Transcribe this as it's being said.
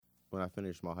when I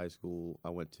finished my high school, I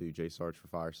went to J-Sarge for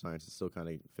fire science to still kind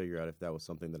of figure out if that was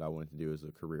something that I wanted to do as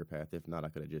a career path. If not, I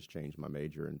could have just changed my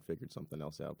major and figured something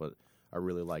else out. But I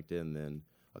really liked it, and then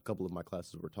a couple of my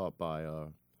classes were taught by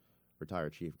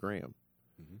retired Chief Graham,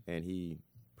 and he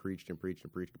preached and preached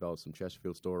and preached about some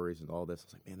Chesterfield stories and all this. I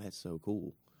was like, man, that's so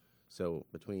cool. So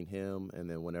between him and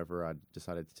then whenever I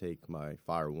decided to take my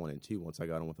Fire 1 and 2, once I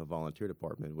got on with a volunteer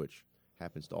department, which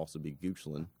happens to also be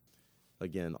Goochland,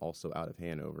 again, also out of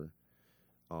Hanover,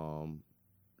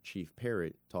 Chief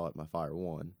Parrott taught my Fire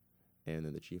 1, and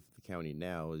then the chief of the county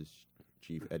now is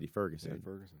Chief Eddie Ferguson.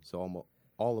 So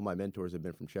all of my mentors have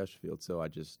been from Chesterfield, so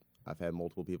I've had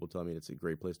multiple people tell me it's a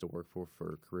great place to work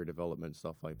for career development and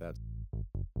stuff like that.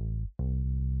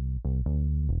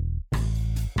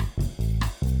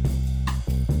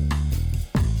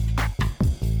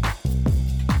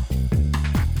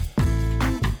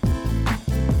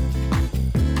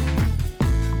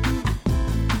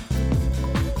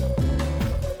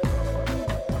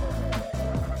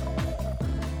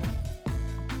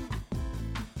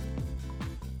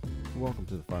 Welcome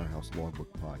to the Firehouse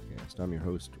Logbook Podcast. I'm your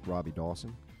host, Robbie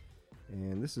Dawson,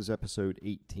 and this is episode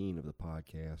 18 of the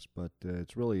podcast, but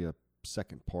it's really a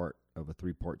second part of a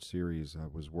three-part series I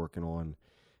was working on,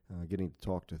 getting to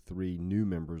talk to three new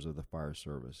members of the fire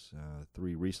service,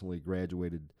 three recently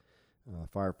graduated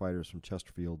firefighters from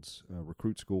Chesterfield's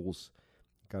recruit schools.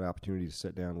 Got an opportunity to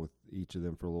sit down with each of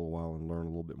them for a little while and learn a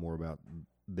little bit more about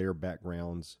their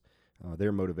backgrounds,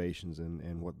 their motivations,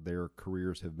 and what their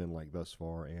careers have been like thus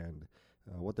far, and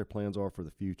what their plans are for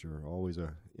the future. Always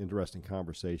a interesting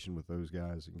conversation with those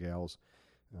guys and gals,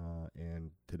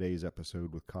 and today's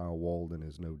episode with Kyle Walden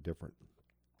is no different.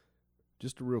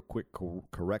 Just a real quick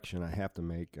correction I have to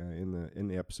make. In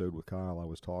the episode with Kyle, I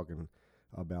was talking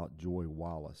about Joy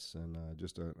Wallace, and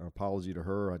just an apology to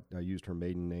her. I used her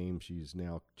maiden name. She's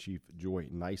now Chief Joy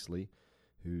Nicely,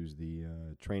 who's the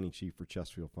training chief for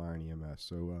Chesterfield Fire and EMS.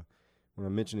 So when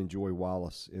I'm mentioning Joy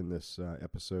Wallace in this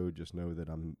episode, just know that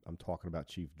I'm talking about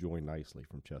Chief Joy Nicely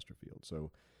from Chesterfield.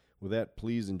 So with that,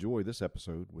 please enjoy this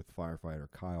episode with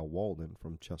firefighter Kyle Walden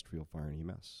from Chesterfield Fire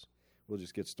and EMS. We'll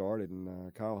just get started.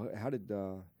 And Kyle, how did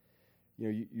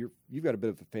you've got a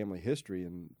bit of a family history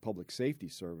in public safety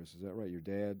service, is that right? Your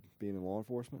dad being in law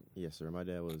enforcement? Yes, sir. My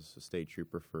dad was a state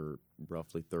trooper for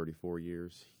roughly 34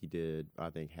 years. He did, I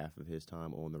think, half of his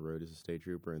time on the road as a state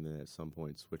trooper, and then at some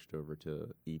point switched over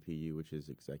to EPU, which is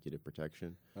Executive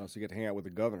Protection. Oh, so you get to hang out with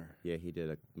the governor. Yeah, he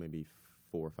did maybe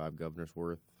 4 or 5 governors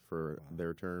worth for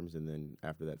their terms, and then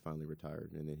after that finally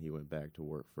retired, and then he went back to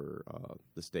work for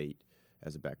the state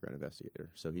as a background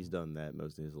investigator. So he's done that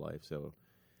most of his life. So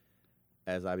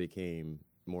as I became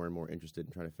more and more interested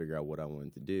in trying to figure out what I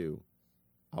wanted to do,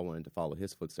 I wanted to follow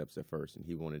his footsteps at first, and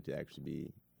he wanted to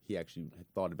he actually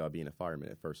had thought about being a fireman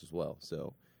at first as well.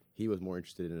 So he was more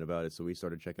interested in it about it, so we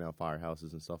started checking out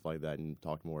firehouses and stuff like that and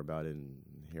talked more about it, and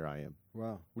here I am.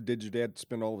 Wow. Well, did your dad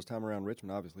spend all of his time around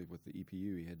Richmond? Obviously, with the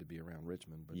EPU, he had to be around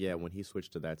Richmond. But yeah, when he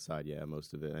switched to that side, yeah,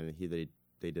 most of it. I mean,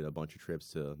 they did a bunch of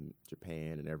trips to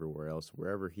Japan and everywhere else,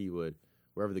 wherever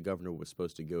the governor was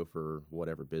supposed to go for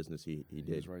whatever business he did.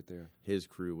 He was right there. His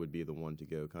crew would be the one to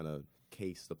go kind of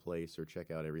case the place or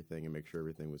check out everything and make sure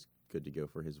everything was good to go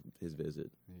for his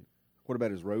visit. Yeah. What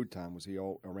about his road time? Was he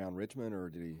all around Richmond,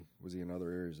 or was he in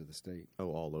other areas of the state?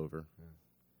 Oh, all over. Yeah.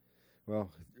 Well,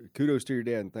 kudos to your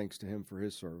dad, and thanks to him for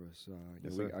his service.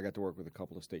 Yes, I got to work with a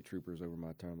couple of state troopers over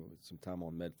my time, with some time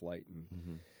on med flight,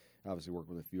 and obviously worked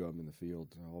with a few of them in the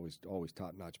field. Always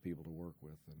top-notch people to work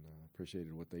with, and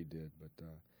appreciated what they did. But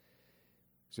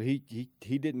so he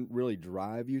didn't really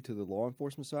drive you to the law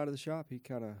enforcement side of the shop. He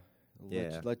kind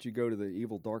of let you go to the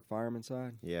evil dark fireman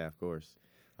side. Yeah, of course.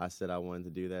 I said I wanted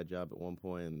to do that job at one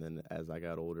point, and then as I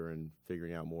got older and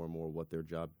figuring out more and more what their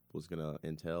job was going to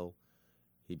entail,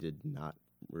 he did not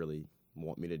really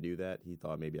want me to do that. He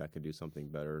thought maybe I could do something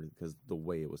better because the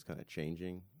way it was kind of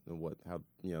changing and how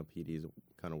PD is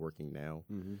kind of working now.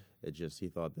 He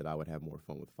thought that I would have more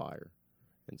fun with fire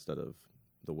instead of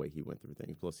the way he went through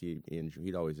things. Plus,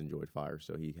 he'd always enjoyed fire,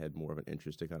 so he had more of an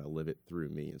interest to kind of live it through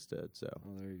me instead. So,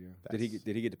 there you go.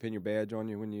 Did he get to pin your badge on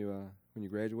you when you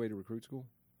graduated recruit school?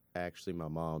 Actually,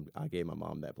 I gave my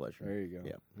mom that pleasure. There you go.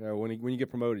 Yeah. When you get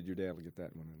promoted, your dad will get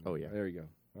that one. Oh yeah. There you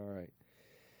go. All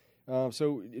right.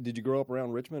 So, did you grow up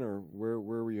around Richmond, or where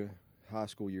were your high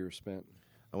school years spent?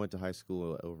 I went to high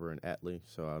school over in Atlee,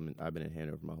 so I've been in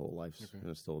Hanover my whole life, and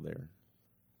I'm still there.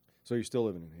 So you're still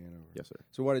living in Hanover? Yes, sir.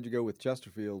 So why did you go with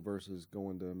Chesterfield versus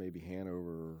going to maybe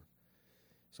Hanover or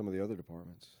some of the other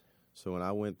departments? So when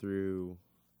I went through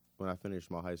when I finished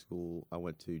my high school, I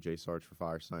went to J. Sarge for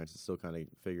fire science to still kind of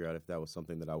figure out if that was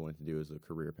something that I wanted to do as a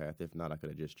career path. If not, I could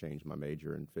have just changed my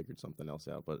major and figured something else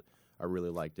out. But I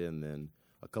really liked it, and then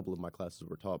a couple of my classes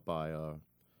were taught by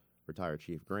retired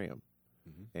Chief Graham,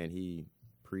 and he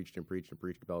preached and preached and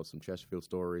preached about some Chesterfield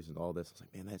stories and all this. I was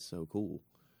like, man, that's so cool.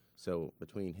 So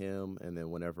between him and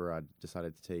then whenever I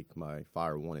decided to take my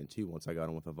Fire 1 and 2, once I got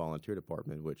on with a volunteer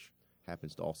department, which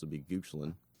happens to also be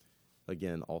Goochland,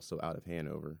 again, also out of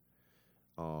Hanover,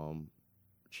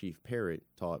 Chief Parrott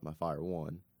taught my Fire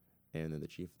 1, and then the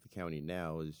chief of the county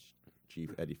now is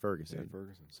Chief Eddie Ferguson.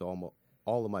 So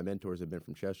all of my mentors have been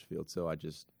from Chesterfield, so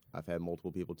I've had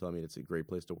multiple people tell me it's a great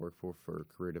place to work for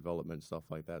career development and stuff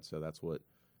like that, so that's what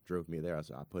drove me there.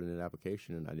 I put in an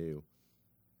application, and I knew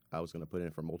I was going to put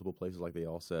in for multiple places like they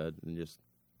all said, and just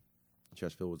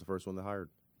Chesterfield was the first one they hired.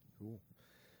 Cool.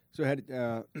 So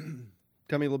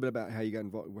tell me a little bit about how you got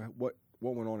involved.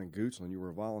 What went on in Goochland? You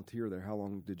were a volunteer there. How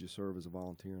long did you serve as a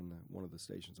volunteer in one of the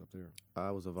stations up there?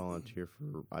 I was a volunteer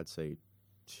for, I'd say,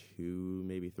 2,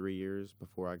 maybe 3 years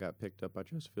before I got picked up by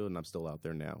Chesterfield, and I'm still out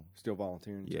there now. Still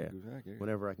volunteering? Yeah.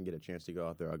 Whenever I can get a chance to go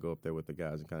out there, I go up there with the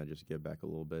guys and kind of just give back a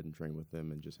little bit and train with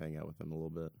them and just hang out with them a little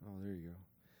bit. Oh, there you go.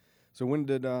 So when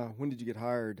did you get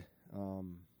hired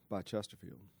by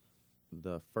Chesterfield?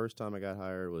 The first time I got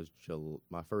hired was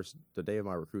the day of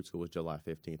my recruit school was July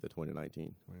 15th of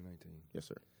 2019. 2019. Yes,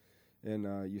 sir.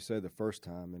 And you said the first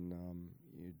time, and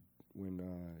when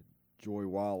Joy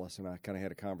Wallace and I kind of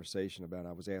had a conversation about it,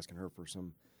 I was asking her for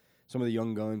some of the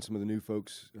young guns, some of the new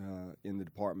folks in the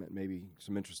department, maybe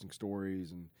some interesting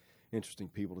stories and interesting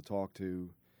people to talk to.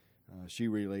 She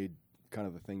relayed kind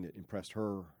of the thing that impressed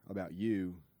her about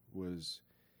you was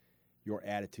your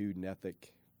attitude and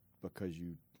ethic, because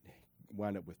you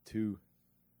wound up with 2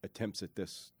 attempts at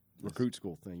this recruit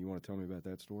school thing. You want to tell me about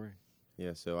that story?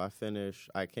 Yeah, so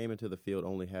I came into the field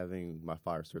only having my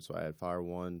fire cert, so I had Fire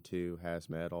 1, 2,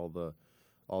 hazmat,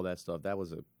 all that stuff. That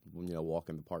was a walk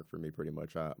in the park for me pretty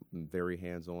much. I'm very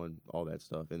hands-on, all that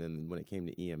stuff. And then when it came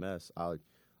to EMS, I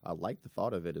liked the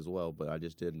thought of it as well, but I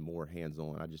just did more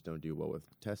hands-on. I just don't do well with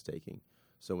test taking.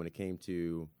 So when it came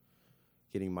to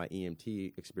getting my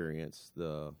EMT experience,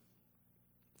 the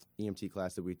EMT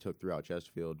class that we took throughout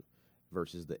Chesterfield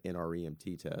versus the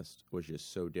NREMT test was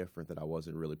just so different that I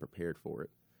wasn't really prepared for it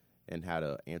and how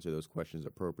to answer those questions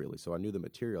appropriately. So I knew the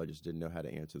material, I just didn't know how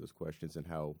to answer those questions and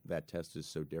how that test is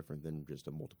so different than just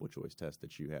a multiple choice test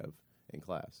that you have in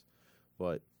class.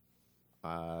 But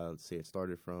let's see, it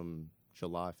started from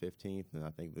July 15th, and I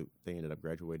think that they ended up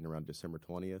graduating around December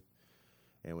 20th.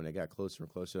 And when it got closer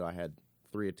and closer, I had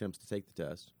 3 attempts to take the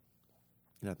test.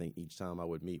 And I think each time I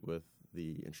would meet with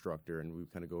the instructor and we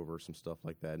would kind of go over some stuff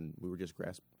like that. And we were just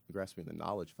grasping the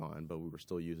knowledge fine, but we were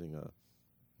still using a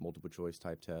multiple choice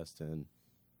type test. And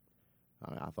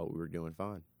I thought we were doing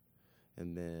fine.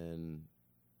 And then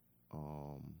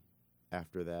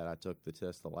after that, I took the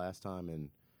test the last time and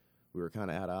we were kind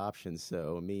of out of options.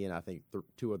 So me and I think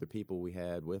 2 other people we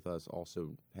had with us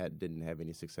also didn't have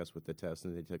any success with the test,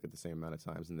 and they took it the same amount of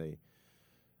times. And they,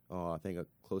 I think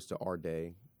close to our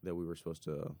day that we were supposed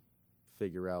to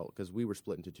figure out, because we were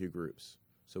split into 2 groups.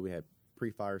 So we had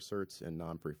pre-fire certs and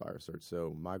non-pre-fire certs.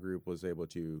 So my group was able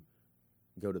to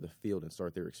go to the field and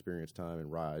start their experience time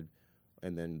and ride.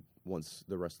 And then once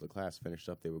the rest of the class finished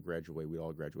up, they would graduate. We'd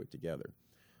all graduate together.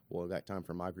 Well, it got time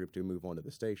for my group to move on to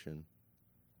the station.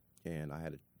 And I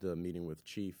had the meeting with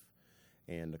Chief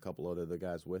and a couple other the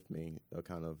guys with me,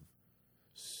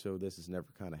 so this has never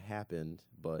kind of happened,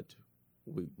 but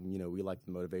we like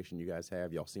the motivation you guys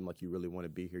have. Y'all seem like you really want to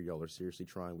be here. Y'all are seriously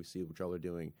trying. We see what y'all are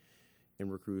doing in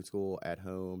recruit school, at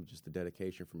home, just the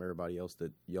dedication from everybody else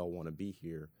that y'all want to be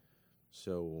here.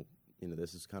 So,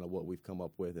 this is kind of what we've come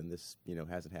up with, and this,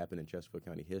 hasn't happened in Chesterfield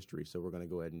County history, so we're going to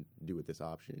go ahead and do it this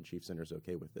option, and Chief Center's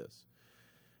okay with this.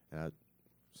 And I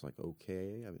was like,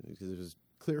 okay, because it was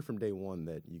clear from day one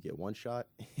that you get 1 shot,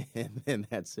 and then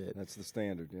that's it. That's the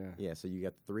standard, yeah. Yeah, so you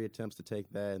got 3 attempts to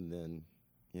take that, and then,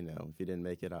 if you didn't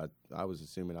make it, I was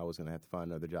assuming I was going to have to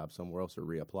find another job somewhere else or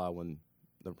reapply when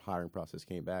the hiring process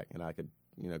came back, and I could,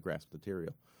 grasp the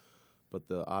material. But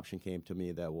the option came to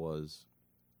me that was,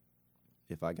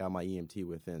 if I got my EMT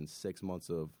within 6 months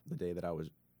of the day that I was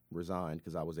resigned,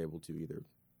 because I was able to either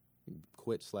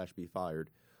quit/be fired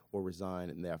or resign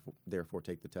and therefore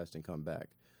take the test and come back.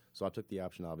 So I took the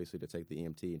option, obviously, to take the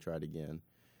EMT and try it again.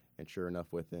 And sure enough,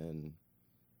 within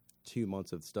 2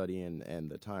 months of studying and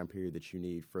the time period that you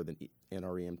need for the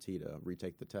NREMT to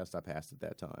retake the test, I passed at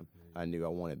that time. Mm-hmm. I knew I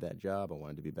wanted that job. I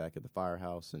wanted to be back at the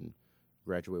firehouse and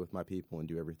graduate with my people and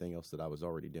do everything else that I was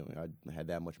already doing. I had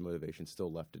that much motivation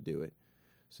still left to do it.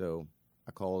 So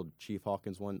I called Chief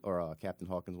Hawkins Captain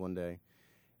Hawkins one day,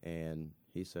 and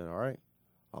he said, "All right,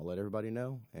 I'll let everybody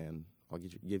know, and I'll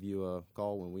give you a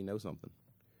call when we know something."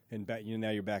 And now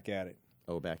you're back at it.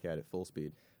 Oh, back at it, full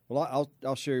speed. Well,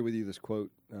 I'll share with you this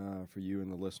quote for you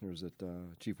and the listeners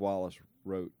that Chief Wallace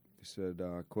wrote. He said,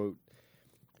 quote,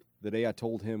 "The day I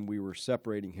told him we were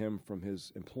separating him from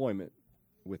his employment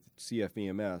with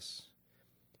CFEMS,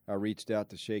 I reached out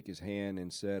to shake his hand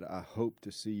and said, 'I hope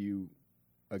to see you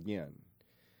again,'"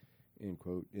 end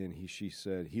quote. And she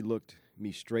said, "He looked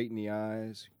me straight in the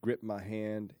eyes, gripped my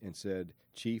hand, and said,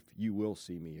 'Chief, you will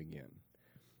see me again.'"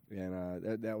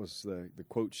 And that was the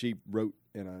quote she wrote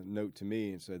in a note to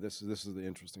me and said, this is the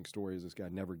interesting story, is this guy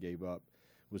never gave up,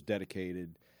 was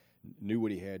dedicated, knew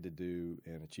what he had to do,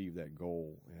 and achieved that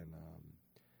goal. And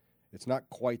it's not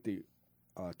quite the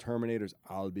Terminator's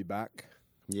 "I'll be back,"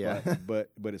 yeah, but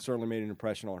it certainly made an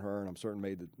impression on her, and I'm certain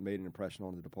made an impression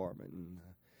on the department. And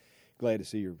glad to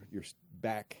see you're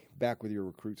back with your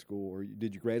recruit school. Or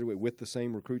did you graduate with the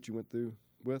same recruit you went through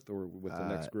with, or with the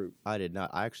next group? I did not.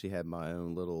 I actually had my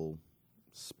own little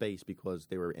space because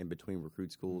they were in between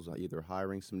recruit schools, either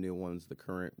hiring some new ones, the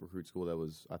current recruit school that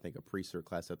was, I think, a pre-cert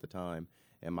class at the time,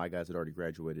 and my guys had already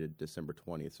graduated December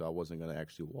 20th, so I wasn't going to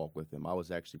actually walk with them. I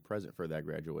was actually present for that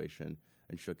graduation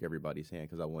and shook everybody's hand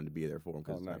because I wanted to be there for them.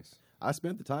 Oh, nice. I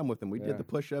spent the time with them. We did the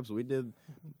push-ups, we did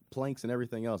planks and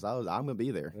everything else. I'm going to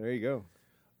be there. There you go.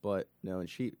 But no, and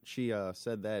she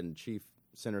said that, and Chief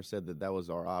Center said that was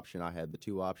our option. I had the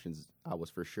two options I was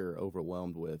for sure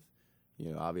overwhelmed with.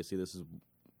 Obviously this is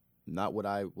not what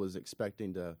I was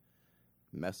expecting, to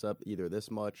mess up either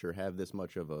this much or have this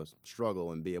much of a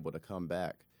struggle and be able to come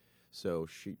back. So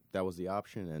that was the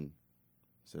option, and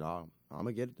said, I'm going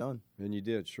to get it done. And you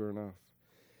did, sure enough.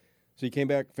 So you came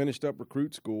back, finished up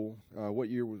recruit school. What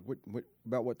year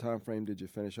about what time frame did you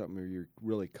finish up, and were you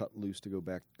really cut loose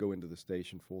to go into the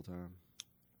station full time?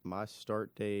 My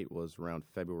start date was around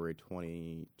February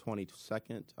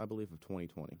 22nd, I believe, of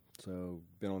 2020. So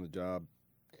been on the job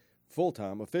full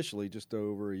time officially just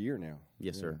over a year now.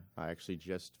 Yes, sir. I actually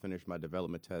just finished my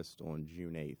development test on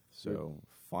June 8th. So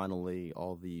finally,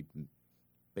 all the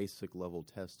basic level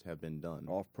tests have been done.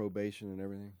 Off probation and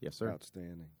everything? Yes, sir.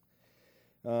 Outstanding.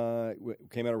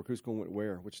 Came out of recruit school and went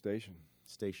where? Which station?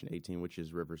 Station 18, which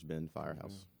is Rivers Bend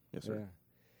Firehouse. Yes, sir. Yeah.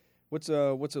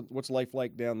 What's life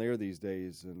like down there these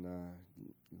days, and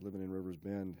living in Rivers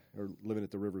Bend, or living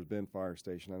at the Rivers Bend Fire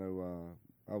Station? I know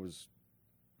I was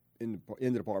in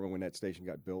the department when that station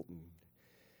got built,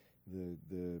 and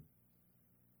the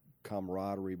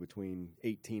camaraderie between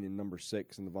 18 and number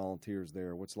 6 and the volunteers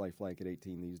there. What's life like at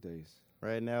 18 these days?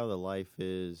 Right now, the life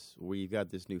is we've got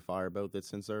this new fireboat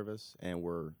that's in service, and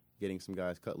we're getting some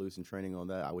guys cut loose and training on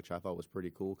that, which I thought was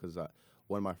pretty cool because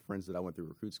one of my friends that I went through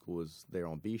recruit school is there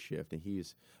on B shift, and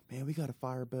he's, "Man, we got a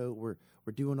fireboat. We're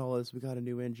doing all this. We got a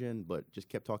new engine," but just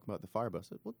kept talking about the fireboat. I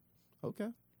said, "Well, okay,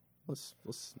 let's.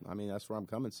 I mean, that's where I'm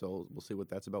coming, so we'll see what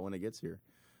that's about when it gets here."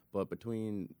 But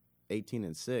between 18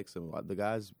 and 6, and the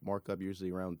guys mark up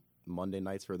usually around Monday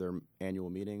nights for their annual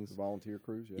meetings. The volunteer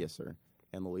crews, yeah. Yes, sir.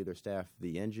 And they'll either staff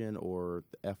the engine or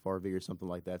the FRV or something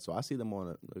like that. So I see them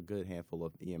on a good handful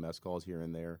of EMS calls here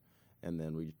and there, and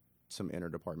then some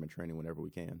interdepartment training whenever we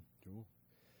can. Cool.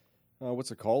 What's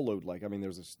the call load like? I mean,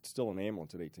 there's still an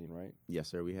ambulance at 18, right? Yes,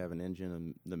 sir. We have an engine,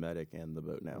 and the medic, and the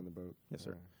boat now. And the boat. Yes,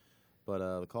 sir. But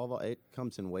the call, it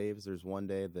comes in waves. There's one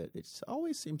day that it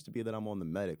always seems to be that I'm on the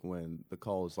medic when the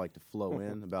calls like to flow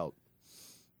in.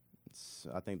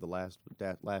 I think the last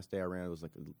day I ran, it was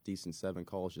like a decent 7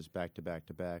 calls just back to back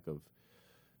to back of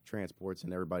transports,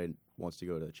 and everybody wants to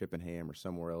go to Chippenham or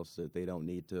somewhere else that they don't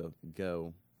need to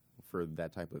go for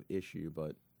that type of issue.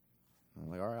 But I'm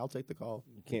like, all right, I'll take the call.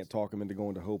 You can't talk them into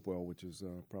going to Hopewell, which is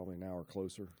probably an hour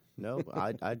closer. No,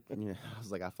 I was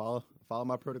like, I follow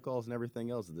my protocols and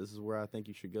everything else. This is where I think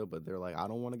you should go. But they're like, I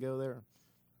don't want to go there.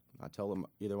 I tell them,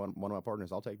 either one of my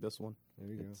partners, I'll take this one. There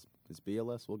you go. It's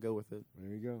BLS. We'll go with it.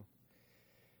 There you go.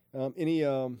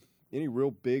 Any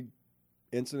real big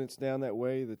incidents down that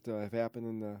way that have happened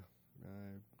in the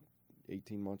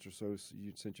 18 months or so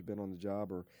since you've been on the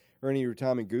job, or any of your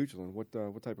time in Goochland? What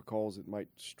type of calls that might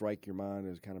strike your mind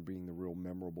as kind of being the real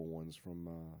memorable ones from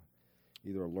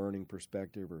either a learning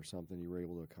perspective or something you were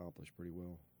able to accomplish pretty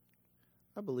well?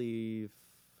 I believe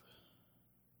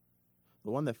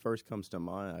the one that first comes to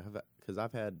mind, because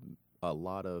I've had a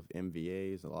lot of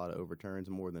MVAs, a lot of overturns,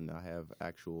 more than I have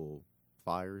actual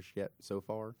fires yet so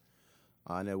far.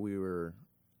 I know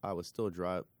I was still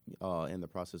in the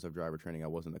process of driver training. I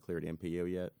wasn't a cleared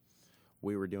MPO yet.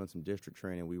 We were doing some district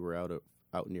training. We were out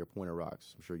near Pointer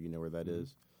Rocks. I'm sure you know where that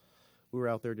is. We were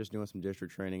out there just doing some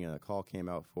district training, and a call came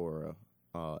out for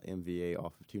MVA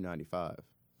off of 295.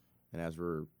 And as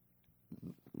we're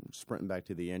sprinting back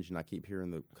to the engine, I keep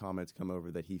hearing the comments come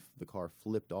over that the car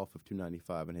flipped off of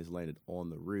 295 and has landed on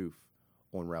the roof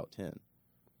on Route 10.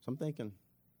 So I'm thinking,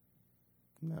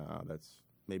 nah,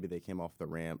 maybe they came off the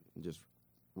ramp and just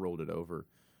rolled it over.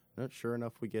 And sure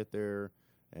enough, we get there,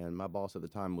 and my boss at the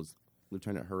time was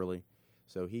Lieutenant Hurley.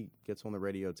 So he gets on the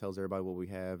radio, tells everybody what we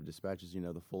have, dispatches,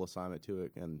 the full assignment to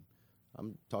it. And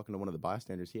I'm talking to one of the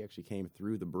bystanders. He actually came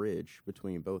through the bridge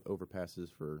between both overpasses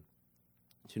for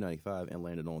 295 and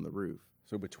landed on the roof.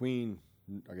 So between,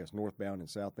 I guess, northbound and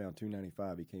southbound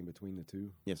 295, he came between the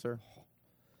two? Yes, sir.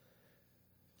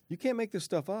 You can't make this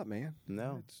stuff up, man.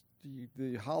 No.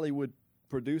 The Hollywood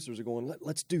producers are going,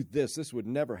 let's do this. This would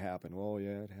never happen. Well,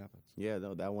 yeah, it happens. Yeah,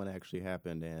 no, that one actually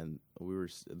happened, and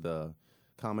the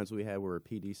comments we had were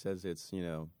PD says it's,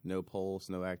 no pulse,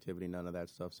 no activity, none of that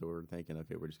stuff. So we're thinking,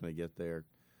 okay, we're just going to get there,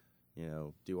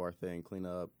 do our thing, clean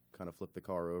up, kind of flip the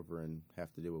car over and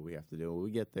have to do what we have to do. When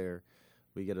we get there,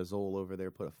 we get a Zoll over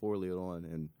there, put a 4-liter on,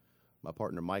 and my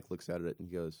partner Mike looks at it and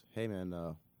he goes, hey, man,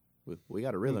 we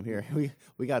got a rhythm here.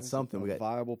 we got something. We got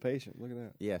viable patient. Look at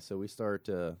that. Yeah, so we start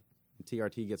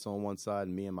TRT gets on one side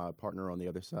and me and my partner on the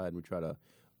other side, and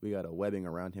we got a webbing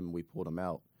around him and we pulled him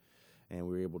out. And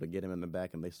we were able to get him in the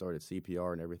back, and they started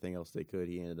CPR and everything else they could.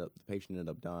 The patient ended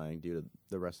up dying due to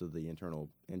the rest of the internal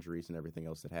injuries and everything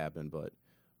else that happened. But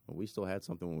we still had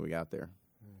something when we got there.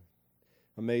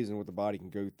 Amazing what the body can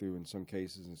go through in some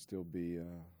cases and still be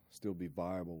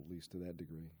viable, at least to that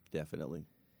degree. Definitely.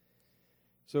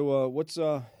 So what's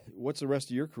the rest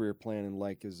of your career planning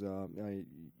like? You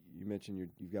mentioned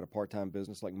you've got a part-time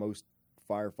business like most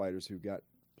firefighters who've got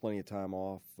plenty of time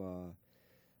off.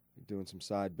 Doing some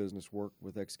side business work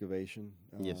with excavation.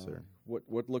 Yes, sir.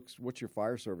 What's your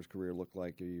fire service career look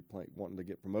like? Are you wanting to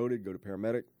get promoted, go to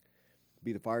paramedic,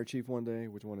 be the fire chief one day?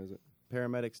 Which one is it?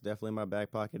 Paramedic's definitely in my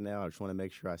back pocket now. I just want to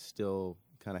make sure I still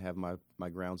kind of have my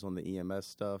grounds on the EMS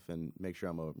stuff and make sure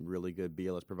I'm a really good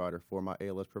BLS provider for my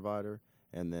ALS provider.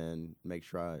 And then make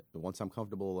sure once I'm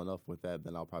comfortable enough with that,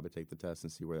 then I'll probably take the test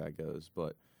and see where that goes.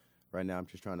 But right now, I'm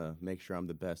just trying to make sure I'm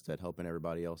the best at helping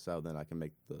everybody else out. Then I can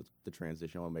make the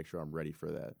transition. I want to make sure I'm ready for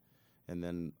that. And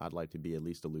then I'd like to be at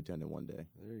least a lieutenant one day.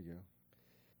 There you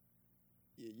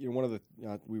go. One of the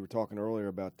we were talking earlier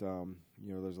about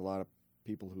there's a lot of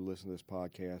people who listen to this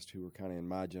podcast who are kind of in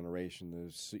my generation.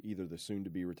 There's either the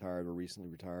soon-to-be retired or recently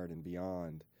retired and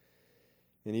beyond.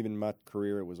 And even in my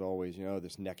career, it was always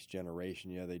this next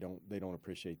generation. Yeah, they don't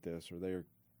appreciate this, or they're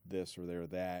this or they're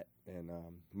that. And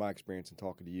my experience in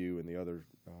talking to you and the other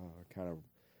kind of,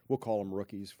 we'll call them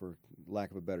rookies for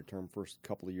lack of a better term, first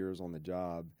couple of years on the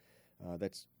job,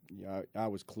 I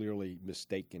was clearly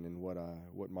mistaken in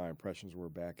what my impressions were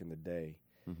back in the day.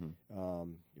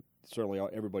 Mm-hmm. Certainly,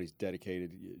 everybody's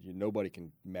dedicated. Nobody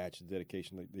can match the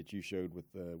dedication that you showed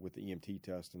with the EMT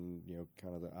test and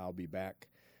kind of the "I'll be back"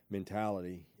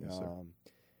 mentality. Yes, sir.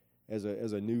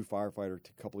 As a new firefighter,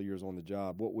 a couple of years on the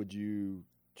job, what would you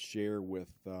share with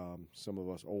some of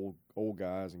us old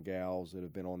guys and gals that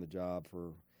have been on the job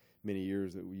for many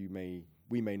years that we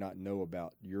may not know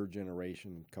about your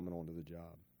generation coming onto the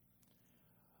job?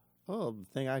 Well, the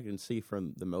thing I can see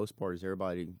from the most part is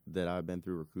everybody that I've been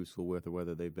through recruit school with, or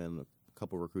whether they've been a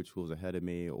couple recruit schools ahead of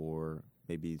me, or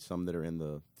maybe some that are in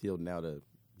the field now to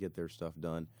get their stuff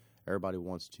done. Everybody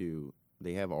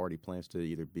they have already plans to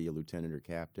either be a lieutenant or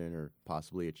captain or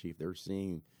possibly a chief. They're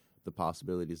seeing the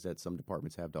possibilities that some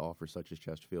departments have to offer, such as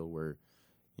Chesterfield, where,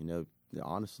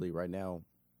 honestly, right now,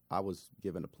 I was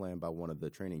given a plan by one of the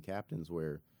training captains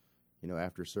where,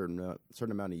 after a certain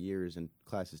amount of years and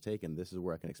classes taken, this is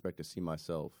where I can expect to see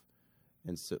myself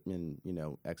in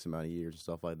X amount of years and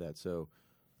stuff like that. So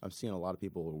I'm seeing a lot of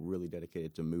people really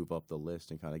dedicated to move up the list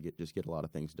and kind of get a lot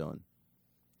of things done.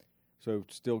 So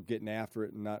still getting after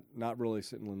it and not really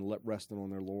sitting and resting on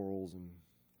their laurels and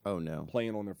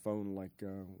playing on their phone like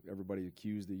everybody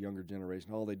accused the younger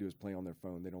generation. All they do is play on their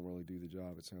phone. They don't really do the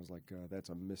job. It sounds like that's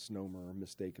a misnomer or a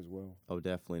mistake as well. Oh,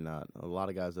 definitely not. A lot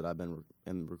of guys that I've been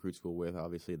in recruit school with,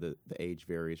 obviously the age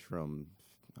varies from,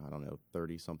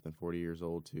 30-something, 40 years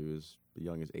old to as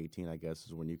young as 18, I guess,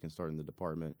 is when you can start in the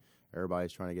department.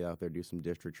 Everybody's trying to get out there, do some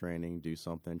district training, do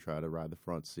something, try to ride the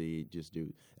front seat, just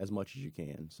do as much as you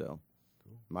can. So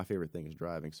my favorite thing is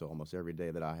driving, so almost every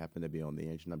day that I happen to be on the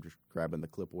engine, I'm just grabbing the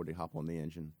clipboard and hop on the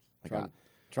engine.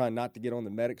 Trying not to get on the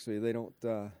medic so they don't...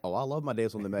 I love my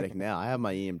days on the medic now. I have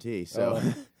my EMT, so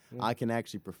I can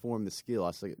actually perform the skill.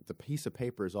 I say the piece of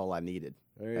paper is all I needed.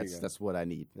 That's what I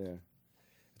need. Yeah.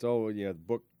 It's all, the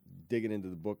book, digging into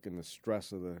the book and the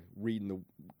stress of the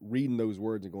reading those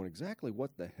words and going, exactly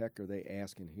what the heck are they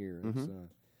asking here? Mm-hmm.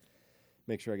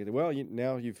 make sure I get it. Well,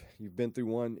 now you've been through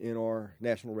one in our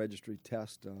National Registry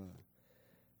test.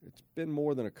 It's been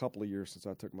more than a couple of years since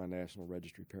I took my National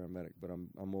Registry paramedic, but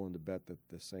I'm willing to bet that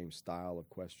the same style of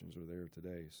questions are there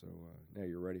today. So now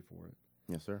you're ready for it.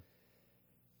 Yes, sir.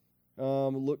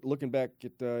 Looking back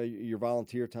at your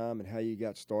volunteer time and how you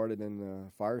got started in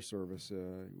the fire service,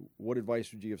 what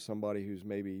advice would you give somebody who's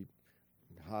maybe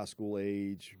high school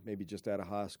age, maybe just out of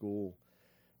high school?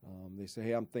 They say,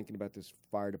 "Hey, I'm thinking about this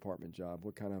fire department job."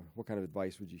 What kind of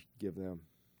advice would you give them?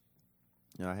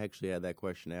 I actually had that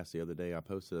question asked the other day. I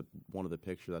posted one of the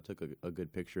pictures. I took a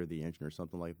good picture of the engine or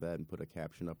something like that and put a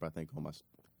caption up, I think, on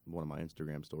one of my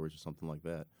Instagram stories or something like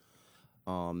that.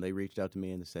 They reached out to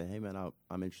me and they said, "Hey, man,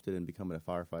 I'm interested in becoming a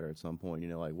firefighter at some point.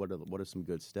 Like what are some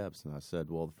good steps?" And I said,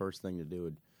 "Well, the first thing to do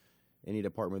would any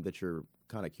department that you're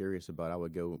kind of curious about, I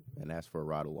would go and ask for a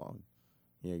ride along.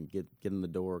 Get in the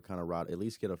door, kind of ride, at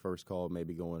least get a first call,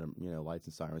 maybe going, lights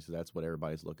and sirens, because that's what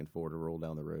everybody's looking for, to roll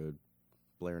down the road,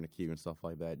 blaring a cue and stuff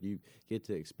like that. You get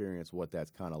to experience what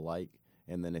that's kind of like,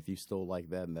 and then if you still like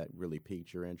that and that really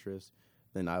piques your interest,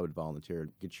 then I would volunteer.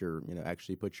 Get your,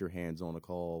 actually put your hands on a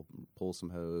call, pull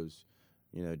some hose,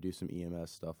 do some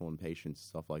EMS stuff on patients,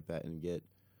 stuff like that, and get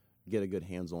a good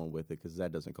hands-on with it, because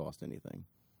that doesn't cost anything.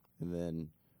 And then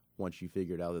once you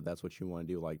figured out that that's what you want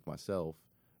to do, like myself,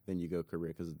 then you go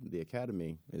career, because the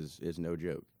academy is no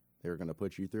joke. They're going to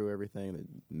put you through everything. The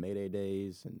Mayday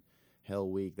days and Hell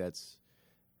Week, that's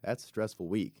a stressful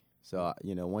week. So,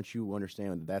 once you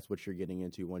understand that that's what you're getting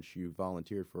into, once you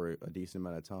volunteered for a decent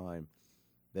amount of time,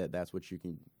 that's what you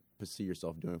can see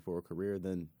yourself doing for a career,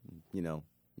 then,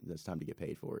 it's time to get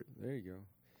paid for it. There you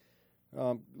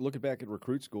go. Looking back at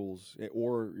recruit schools,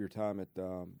 or your time at,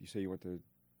 you say you went to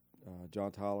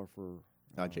John Tyler for...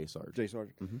 J. Sarge.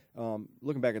 Mm-hmm.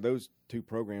 Looking back at those two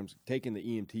programs, taking the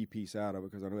EMT piece out of it,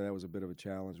 because I know that was a bit of a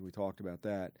challenge. We talked about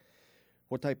that.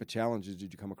 What type of challenges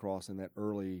did you come across in that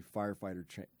early firefighter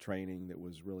training that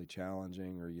was really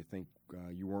challenging, or you think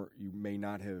you may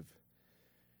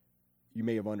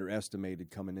have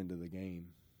underestimated coming into the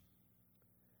game?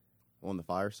 On the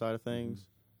fire side of things,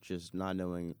 mm-hmm. just not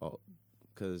knowing,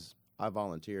 because I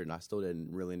volunteered and I still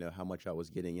didn't really know how much I was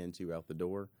getting into out the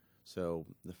door. So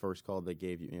the first call they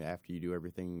gave you, after you do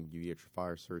everything, you get your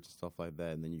fire certs and stuff like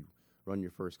that, and then you run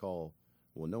your first call.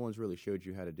 Well, no one's really showed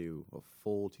you how to do a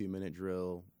full 2-minute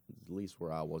drill, at least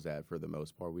where I was at for the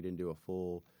most part. We didn't do a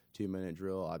full 2-minute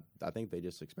drill. I think they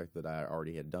just expected that I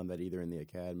already had done that either in the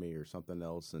academy or something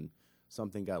else, and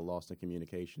something got lost in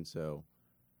communication. So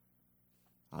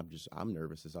I'm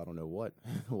nervous as I don't know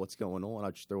what's going on. I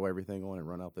just throw everything on and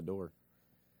run out the door.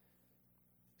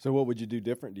 So what would you do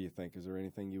different, do you think? Is there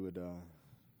anything you would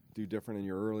do different in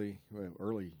your early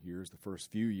years, the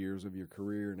first few years of your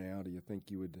career now? Do you think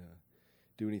you would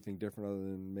do anything different other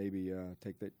than maybe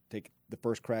take the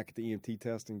first crack at the EMT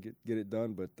test and get it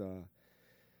done? But I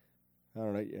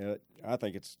don't know. I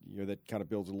think it's that kind of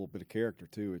builds a little bit of character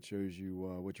too. It shows you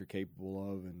what you're capable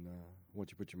of, and once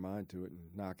you put your mind to it and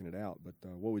knocking it out. But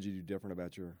what would you do different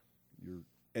about your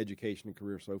education and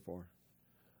career so far?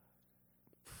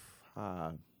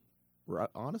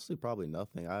 Honestly, probably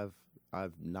nothing.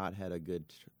 I've not had a good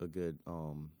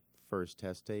first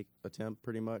test take attempt,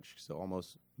 pretty much. So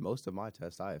most of my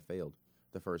tests I have failed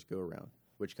the first go around,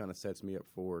 which kind of sets me up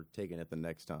for taking it the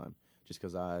next time. Just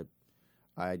because I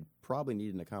probably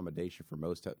need an accommodation for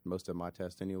most of my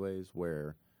tests, anyways,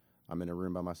 where I'm in a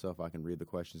room by myself, I can read the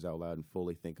questions out loud and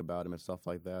fully think about them and stuff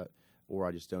like that, or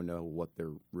I just don't know what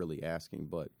they're really asking.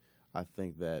 But I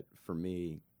think that for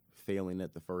me, failing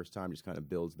it the first time just kind of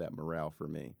builds that morale for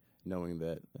me, knowing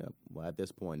that at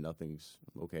this point nothing's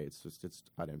okay. It's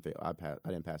I didn't fail. I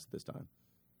didn't pass it this time.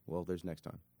 Well, there's next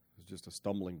time. It's just a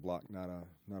stumbling block, not a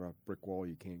brick wall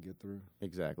you can't get through.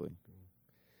 Exactly.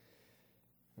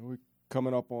 We're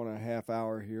coming up on a half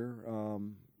hour here.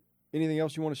 Anything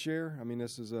else you want to share? I mean,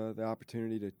 this is the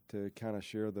opportunity to kind of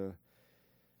share I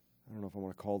don't know if I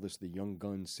want to call this the Young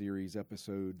Gun series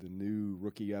episode, the new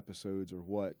rookie episodes or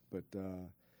what, but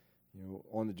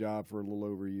on the job for a little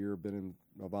over a year, been in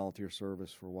a volunteer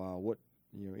service for a while. What,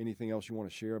 anything else you want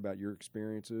to share about your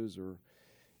experiences or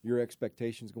your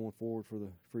expectations going forward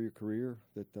for your career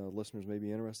that listeners may be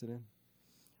interested in?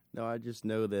 No, I just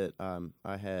know that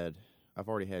I've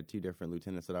already had 2 different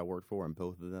lieutenants that I worked for, and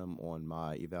both of them on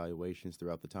my evaluations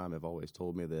throughout the time have always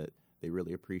told me that they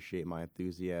really appreciate my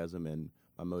enthusiasm and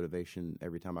my motivation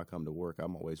every time I come to work.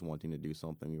 I'm always wanting to do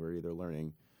something. We're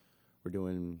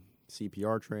doing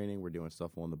CPR training, we're doing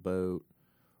stuff on the boat,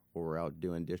 or we're out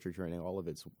doing district training. All of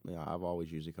it's, I've always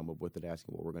usually come up with it,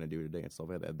 asking what we're going to do today and stuff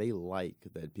like that. They like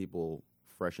that people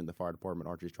fresh in the fire department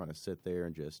aren't just trying to sit there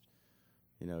and just,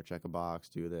 check a box,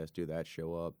 do this, do that,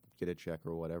 show up, get a check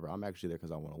or whatever. I'm actually there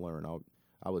because I want to learn.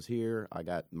 I was here. I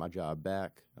got my job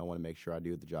back. I want to make sure I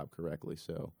do the job correctly.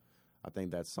 So I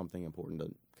think that's something important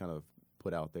to kind of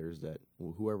put out there, is that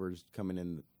whoever's coming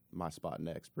in my spot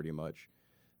next, pretty much,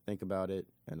 think about it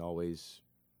and always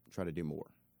try to do more.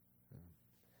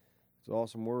 It's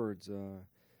awesome words.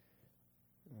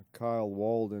 Kyle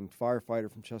Walden, firefighter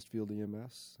from Chesterfield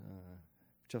EMS,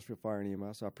 Chesterfield Fire and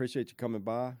EMS. I appreciate you coming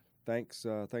by. Thanks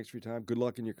for your time. Good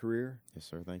luck in your career. Yes,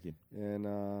 sir. Thank you. And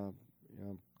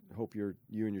hope you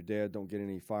and your dad don't get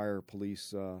any fire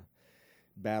police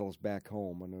battles back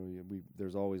home. I know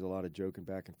there's always a lot of joking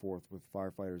back and forth with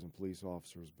firefighters and police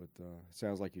officers, but it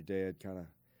sounds like your dad kind of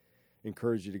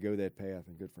encouraged you to go that path,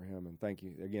 and good for him. And thank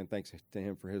you again. Thanks to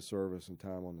him for his service and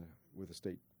time with the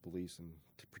state police and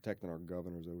to protecting our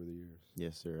governors over the years.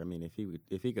 Yes, sir. I mean,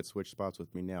 if he could switch spots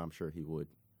with me now, I'm sure he would.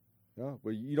 No,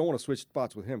 well, you don't want to switch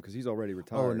spots with him because he's already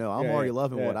retired. Oh no, I'm already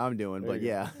loving what I'm doing. But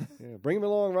yeah, bring him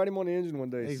along, ride him on the engine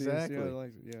one day. Exactly. See how he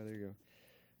likes it. Yeah, there you go.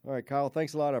 All right, Kyle.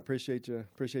 Thanks a lot. I appreciate you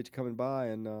coming by,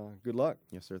 and good luck.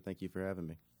 Yes, sir. Thank you for having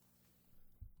me.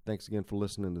 Thanks again for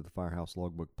listening to the Firehouse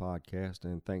Logbook Podcast,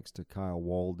 and thanks to Kyle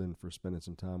Walden for spending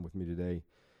some time with me today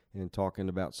and talking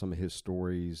about some of his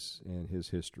stories and his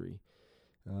history.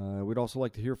 We'd also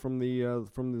like to hear from the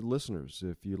listeners.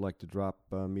 If you'd like to drop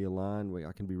me a line,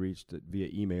 I can be reached via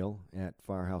email at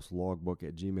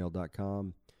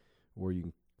firehouselogbook@gmail.com, or you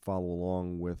can follow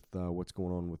along with what's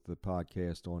going on with the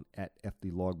podcast on at FD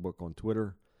Logbook on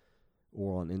Twitter,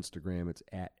 or on Instagram. It's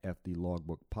at FD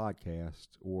Logbook Podcast,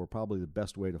 or probably the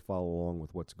best way to follow along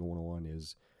with what's going on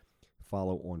is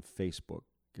follow on Facebook,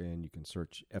 and you can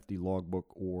search FD Logbook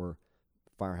or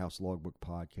Firehouse Logbook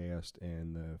Podcast,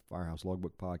 and the Firehouse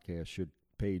Logbook Podcast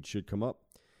page should come up.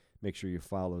 Make sure you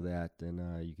follow that, and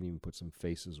you can even put some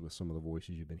faces with some of the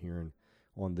voices you've been hearing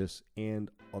on this and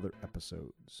other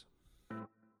episodes.